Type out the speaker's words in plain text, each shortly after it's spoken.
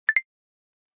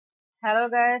Hello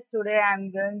guys, today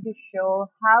I'm going to show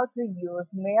how to use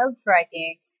mail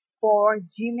tracking for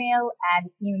Gmail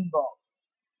and inbox.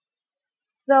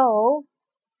 So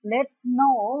let's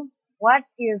know what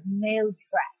is Mailtrack.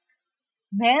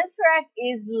 Mailtrack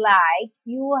is like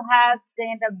you have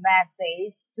sent a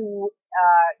message to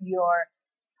your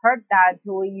partner,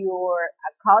 to your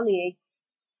colleague.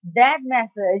 That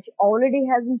message already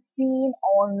has been seen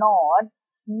or not,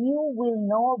 you will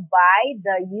know by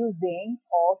the using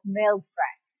of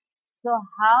Mailtrack. So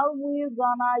how we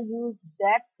gonna use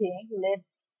that thing? Let's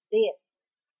see it.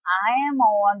 I am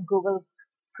on Google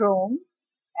Chrome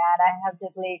and I have to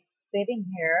click setting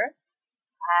here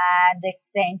and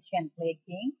extension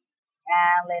clicking,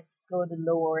 and let's go to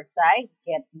lower side,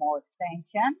 get more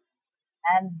extension,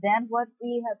 and then what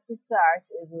we have to search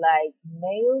is like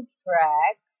mail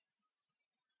track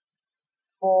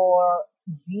for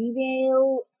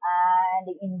Gmail and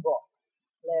inbox.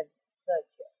 Let's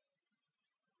search it.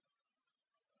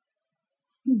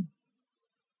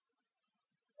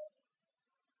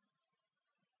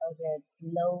 Okay, it's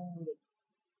loading.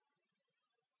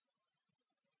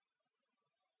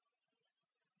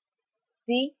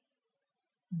 See,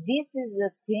 this is the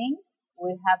thing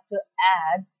we have to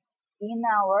add in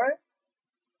our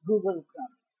Google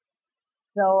Chrome.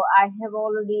 So I have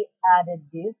already added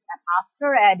this, and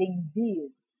after adding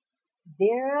this,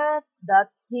 there the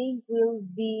thing will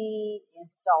be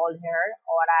installed here,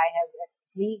 or I have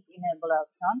clicked enable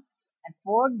option, and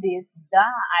for this the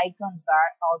icon bar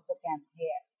also can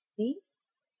here. See,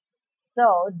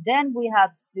 so then we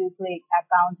have to click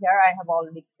account here. I have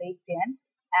already clicked in,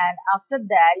 and after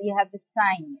that you have to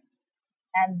sign in.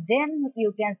 And then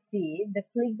you can see the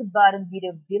click the button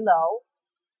video below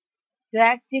to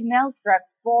active mail track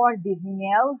for this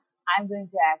email. I'm going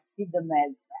to active the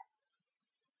mail track.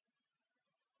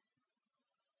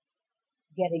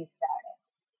 Getting started.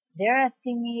 They're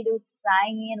asking me to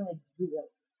sign in with Google.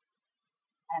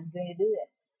 I'm going to do it.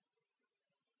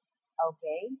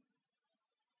 Okay.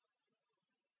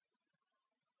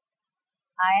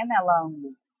 I am allowing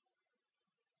you.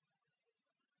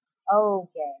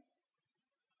 Okay.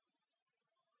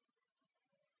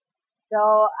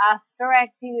 So after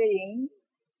activating,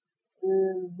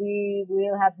 we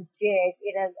will have to check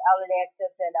it has already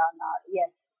accepted or not.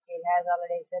 Yes, it has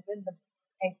already accepted the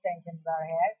extension bar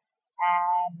here.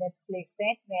 And let's click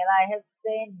send mail. I have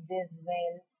sent this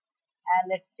mail,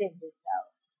 and let's check this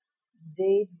out.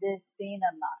 Did they send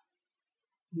or not?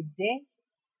 Did they?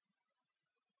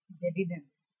 They didn't.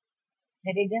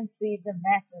 They didn't see the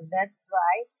message. That's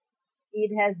why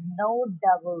it has no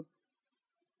double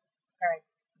correct.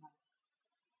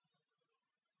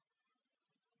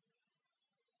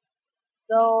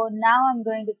 So now I'm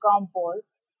going to compose.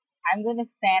 I'm going to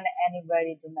send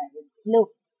anybody to message.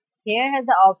 Look, here has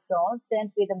the option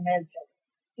send with a mail track.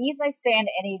 If I send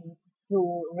any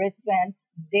to recipients,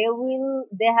 they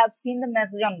have seen the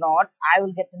message or not. I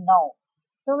will get to know.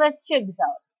 So let's check this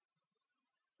out.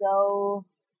 So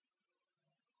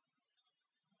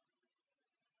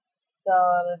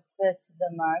let's paste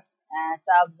the mark, and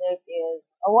subject is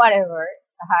whatever.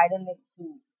 I don't need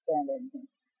to send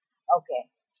anything. Okay.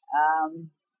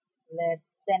 Let's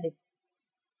send it.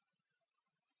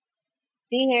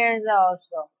 See, here's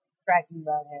also tracking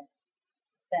bar here.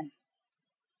 Send.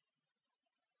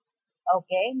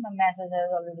 Okay, my message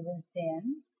has already been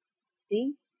sent.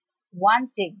 See, one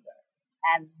tick there,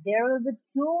 and there will be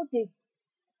two ticks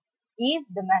if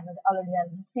the message already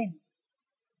has been sent.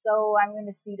 So I'm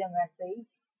going to see the message.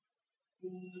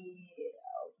 See,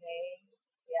 okay,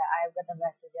 yeah, I've got the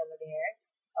message already here.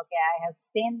 Okay, I have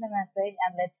sent the message,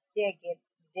 and let's check it.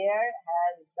 There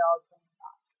has the option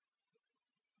not.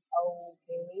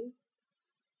 Okay,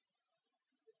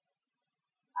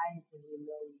 I need to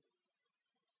reload.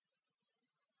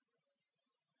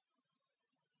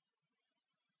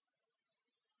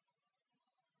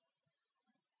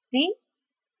 See,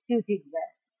 two ticks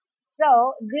there.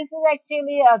 So this is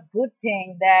actually a good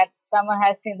thing that someone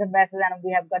has seen the message and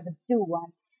we have got the two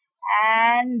one.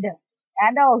 And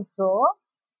also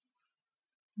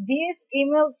this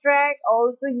email track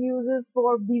also uses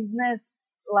for business,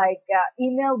 like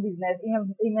email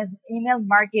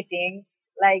marketing,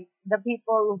 like the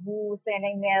people who send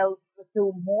emails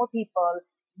to more people,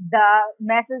 the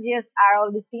messages are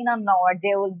already seen or not,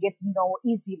 they will get to know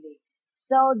easily.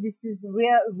 So this is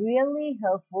really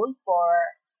helpful for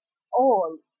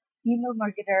all email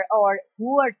marketer or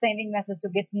who are sending message to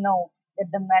get to know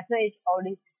that the message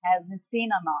already has been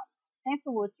seen or not. Thanks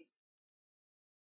for watching.